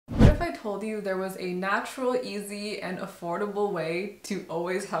I told you there was a natural, easy, and affordable way to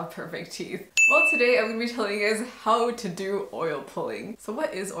always have perfect teeth? Well, today I'm going to be telling you guys how to do oil pulling. So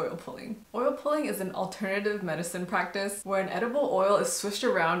what is oil pulling? Oil pulling is an alternative medicine practice where an edible oil is swished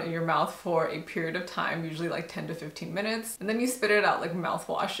around in your mouth for a period of time, usually like 10 to 15 minutes, and then you spit it out like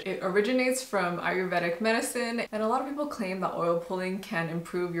mouthwash. It originates from Ayurvedic medicine, and a lot of people claim that oil pulling can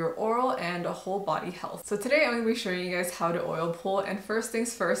improve your oral and whole body health. So today I'm going to be showing you guys how to oil pull, and first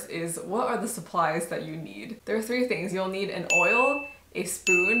things first is what are the supplies that you need. There are three things. You'll need an oil, a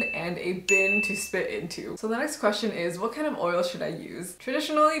spoon, and a bin to spit into. So the next question is, what kind of oil should I use?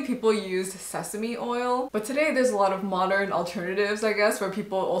 Traditionally, people used sesame oil, but today there's a lot of modern alternatives, I guess, where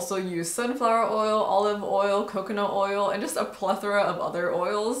people also use sunflower oil, olive oil, coconut oil, and just a plethora of other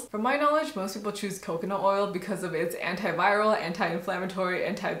oils. From my knowledge, most people choose coconut oil because of its antiviral, anti-inflammatory,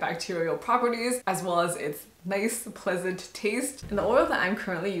 antibacterial properties, as well as its nice, pleasant taste. And the oil that I'm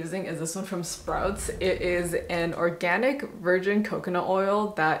currently using is this one from Sprouts. It is an organic virgin coconut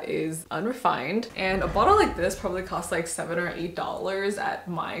oil that is unrefined, and a bottle like this probably costs like $7 or $8 at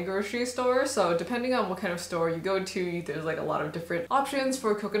my grocery store. So depending on what kind of store you go to, there's like a lot of different options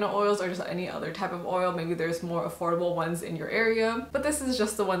for coconut oils or just any other type of oil. Maybe there's more affordable ones in your area, but this is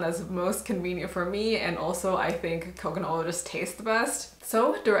just the one that's most convenient for me, and also I think coconut oil just tastes the best.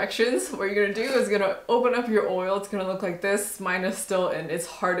 So directions, what you're gonna do is gonna open up your oil. It's gonna look like this. Mine is still in its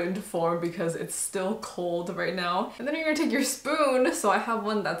hardened form because it's still cold right now. And then you're gonna take your spoon. So I have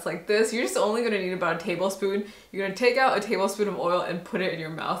one that's like this. You're just only gonna need about a tablespoon. You're gonna take out a tablespoon of oil and put it in your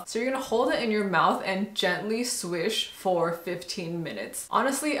mouth. So you're gonna hold it in your mouth and gently swish for 15 minutes.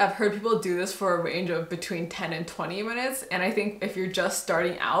 Honestly, I've heard people do this for a range of between 10 and 20 minutes. And I think if you're just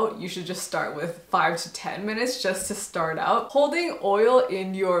starting out, you should just start with 5 to 10 minutes just to start out. Holding oil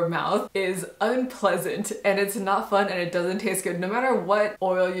in your mouth is unpleasant and it's not fun and it doesn't taste good no matter what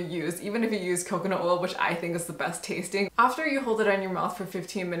oil you use, even if you use coconut oil, which I think is the best tasting. After you hold it in your mouth for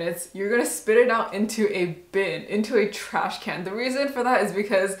 15 minutes, you're gonna spit it out into a bin, into a trash can. The reason for that is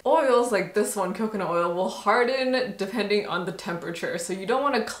because oils like this one, coconut oil, will harden depending on the temperature. So you don't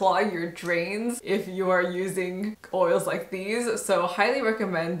want to clog your drains if you are using oils like these. So highly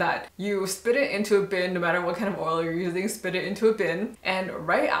recommend that you spit it into a bin no matter what kind of oil you're using, spit it into a bin. And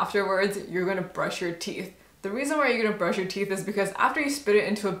right afterwards, you're gonna brush your teeth. The reason why you're gonna brush your teeth is because after you spit it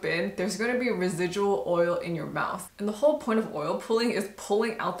into a bin, there's gonna be residual oil in your mouth. And the whole point of oil pulling is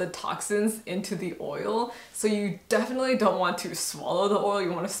pulling out the toxins into the oil. So you definitely don't want to swallow the oil,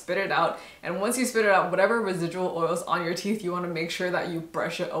 you wanna spit it out. And once you spit it out, whatever residual oil is on your teeth, you wanna make sure that you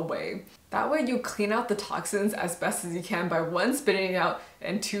brush it away. That way you clean out the toxins as best as you can by 1, spitting it out,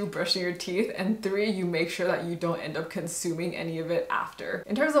 and 2, brushing your teeth, and 3, you make sure that you don't end up consuming any of it after.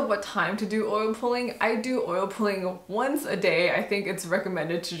 In terms of what time to do oil pulling, I do oil pulling once a day. I think it's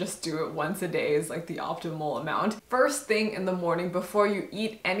recommended to just do it once a day is like the optimal amount. First thing in the morning before you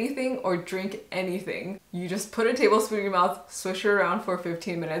eat anything or drink anything, you just put a tablespoon in your mouth, swish it around for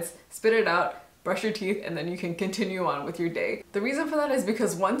 15 minutes, spit it out, brush your teeth, and then you can continue on with your day. The reason for that is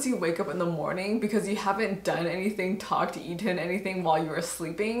because once you wake up in the morning, because you haven't done anything, talked, eaten anything while you were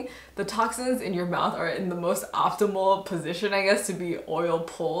sleeping, the toxins in your mouth are in the most optimal position, I guess, to be oil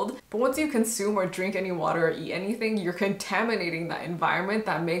pulled. But once you consume or drink any water or eat anything, you're contaminating that environment.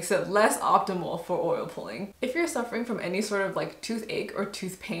 That makes it less optimal for oil pulling. If you're suffering from any sort of like toothache or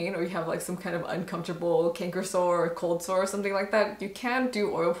tooth pain, or you have like some kind of uncomfortable canker sore or cold sore or something like that, you can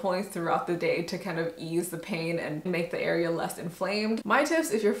do oil pulling throughout the day to kind of ease the pain and make the area less inflamed. My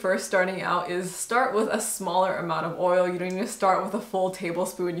tips if you're first starting out is start with a smaller amount of oil. You don't need to start with a full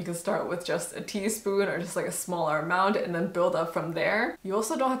tablespoon. You can start with just a teaspoon or just like a smaller amount and then build up from there. You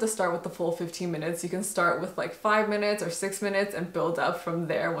also don't have to start with the full 15 minutes. You can start with like 5 minutes or 6 minutes and build up from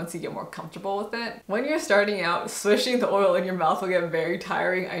there once you get more comfortable with it. When you're starting out, swishing the oil in your mouth will get very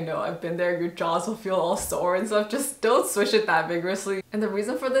tiring. I know, I've been there. Your jaws will feel all sore and stuff. Just don't swish it that vigorously. And the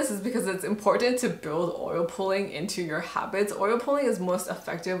reason for this is because it's important to build oil pulling into your habits. Oil pulling is most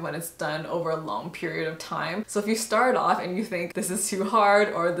effective when it's done over a long period of time. So if you start off and you think this is too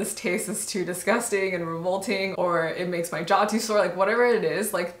hard, or this taste is too disgusting and revolting, or it makes my jaw too sore, like whatever it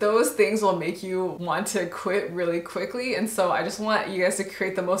is, like those things will make you want to quit really quickly. And so I just want you guys to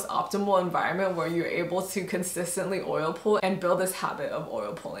create the most optimal environment where you're able to consistently oil pull and build this habit of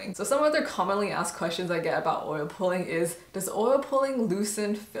oil pulling. So some other commonly asked questions I get about oil pulling is, does oil pulling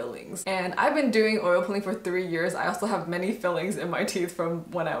loosen fillings? And I I've been doing oil pulling for 3 years. I also have many fillings in my teeth from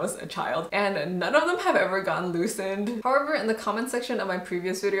when I was a child, and none of them have ever gotten loosened. However, in the comment section of my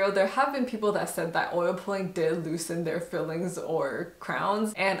previous video, there have been people that said that oil pulling did loosen their fillings or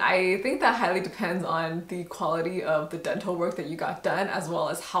crowns, and I think that highly depends on the quality of the dental work that you got done, as well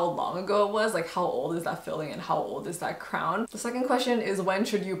as how long ago it was, like how old is that filling and how old is that crown. The second question is, when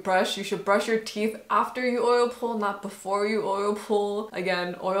should you brush? You should brush your teeth after you oil pull, not before you oil pull.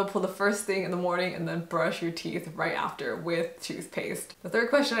 Again, oil pull the first thing in the morning and then brush your teeth right after with toothpaste. The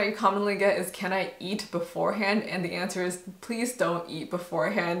third question I commonly get is, can I eat beforehand? And the answer is, please don't eat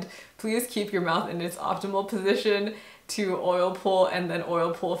beforehand. Please keep your mouth in its optimal position to oil pull, and then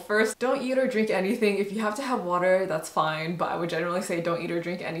oil pull first. Don't eat or drink anything. If you have to have water, that's fine, but I would generally say don't eat or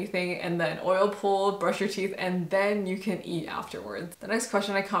drink anything, and then oil pull, brush your teeth, and then you can eat afterwards. The next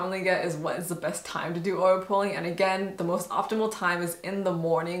question I commonly get is, what is the best time to do oil pulling? And again, the most optimal time is in the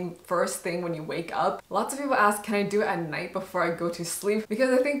morning, first thing when you wake up. Lots of people ask, can I do it at night before I go to sleep?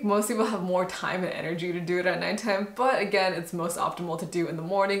 Because I think most people have more time and energy to do it at nighttime, but again, it's most optimal to do in the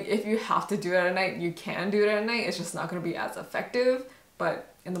morning. If you have to do it at night, you can do it at night. It's just not going to be as effective, but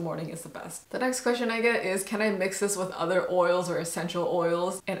in the morning is the best. The next question I get is, can I mix this with other oils or essential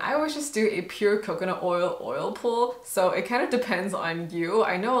oils? And I always just do a pure coconut oil pull, so it kind of depends on you.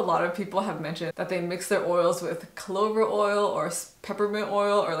 I know a lot of people have mentioned that they mix their oils with clover oil or peppermint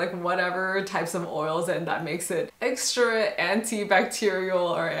oil or like whatever types of oils, and that makes it extra antibacterial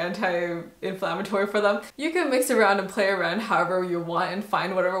or anti-inflammatory for them. You can mix around and play around however you want and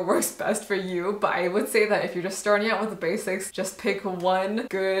find whatever works best for you, but I would say that if you're just starting out with the basics, just pick one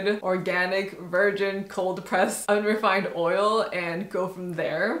good organic virgin cold pressed unrefined oil and go from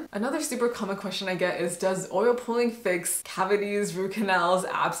there. Another super common question I get is, does oil pulling fix cavities, root canals,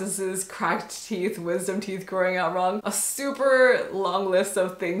 abscesses, cracked teeth, wisdom teeth growing out wrong? A super long list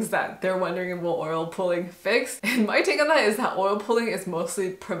of things that they're wondering, will oil pulling fix? And my take on that is that oil pulling is mostly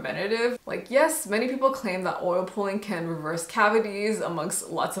preventative. Like, yes, many people claim that oil pulling can reverse cavities amongst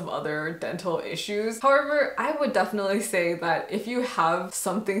lots of other dental issues. However, I would definitely say that if you have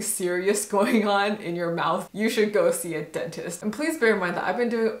something serious going on in your mouth, you should go see a dentist. And please bear in mind that I've been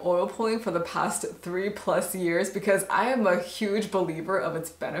doing oil pulling for the past 3+ years because I am a huge believer of its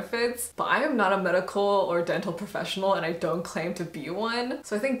benefits, but I am not a medical or dental professional and I don't claim to be one.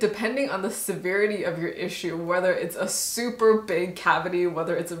 So I think depending on the severity of your issue, whether it's a super big cavity,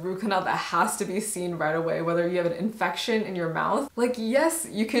 whether it's a root canal that has to be seen right away, whether you have an infection in your mouth, like, yes,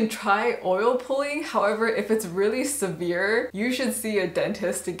 you can try oil pulling. However, if it's really severe, you should see a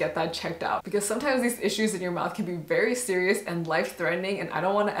dentist to get that checked out, because sometimes these issues in your mouth can be very serious and life-threatening, and I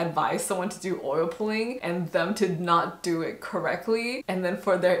don't want to advise someone to do oil pulling and them to not do it correctly and then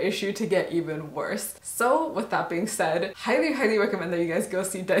for their issue to get even worse. So with that being said, highly recommend that you guys go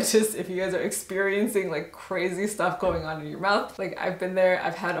see dentists if you guys are experiencing like crazy stuff going on in your mouth. Like, I've been there,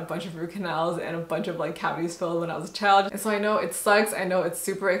 I've had a bunch of root canals and a bunch of like cavities filled when I was a child, and so I know it sucks. I know it's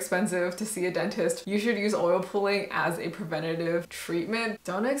super expensive to see a dentist. You should use oil pulling as a preventative treatment.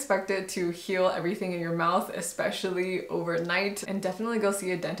 Don't expect it to heal everything in your mouth, especially overnight, and definitely go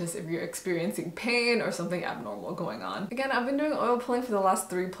see a dentist if you're experiencing pain or something abnormal going on. Again, I've been doing oil pulling for the last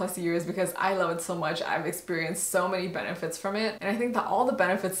 3+ years because I love it so much. I've experienced so many benefits from it, and I think that all the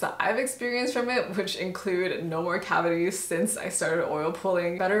benefits that I've experienced from it, which include no more cavities since I started oil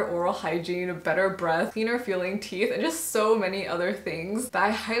pulling, better oral hygiene, better breath, cleaner feeling teeth, and just so many other things, that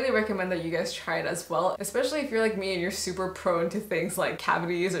I highly recommend that you guys try it as well, especially if you're like me and you're super prone to things like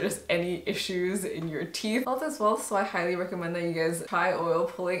cavities or just any issues in your teeth health as well. So I highly recommend that you guys try oil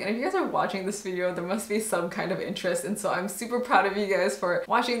pulling, and if you guys are watching this video, there must be some kind of interest, and so I'm super proud of you guys for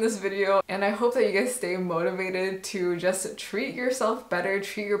watching this video, and I hope that you guys stay motivated to just treat yourself better,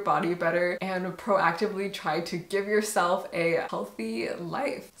 treat your body better, and proactively try to give yourself a healthy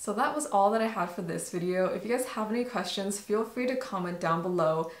life. So that was all that I had for this video. If you guys have any questions, feel free to comment down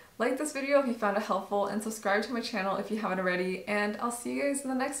below. Like this video if you found it helpful, and subscribe to my channel if you haven't already, and I'll see you guys in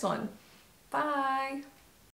the next one. Bye!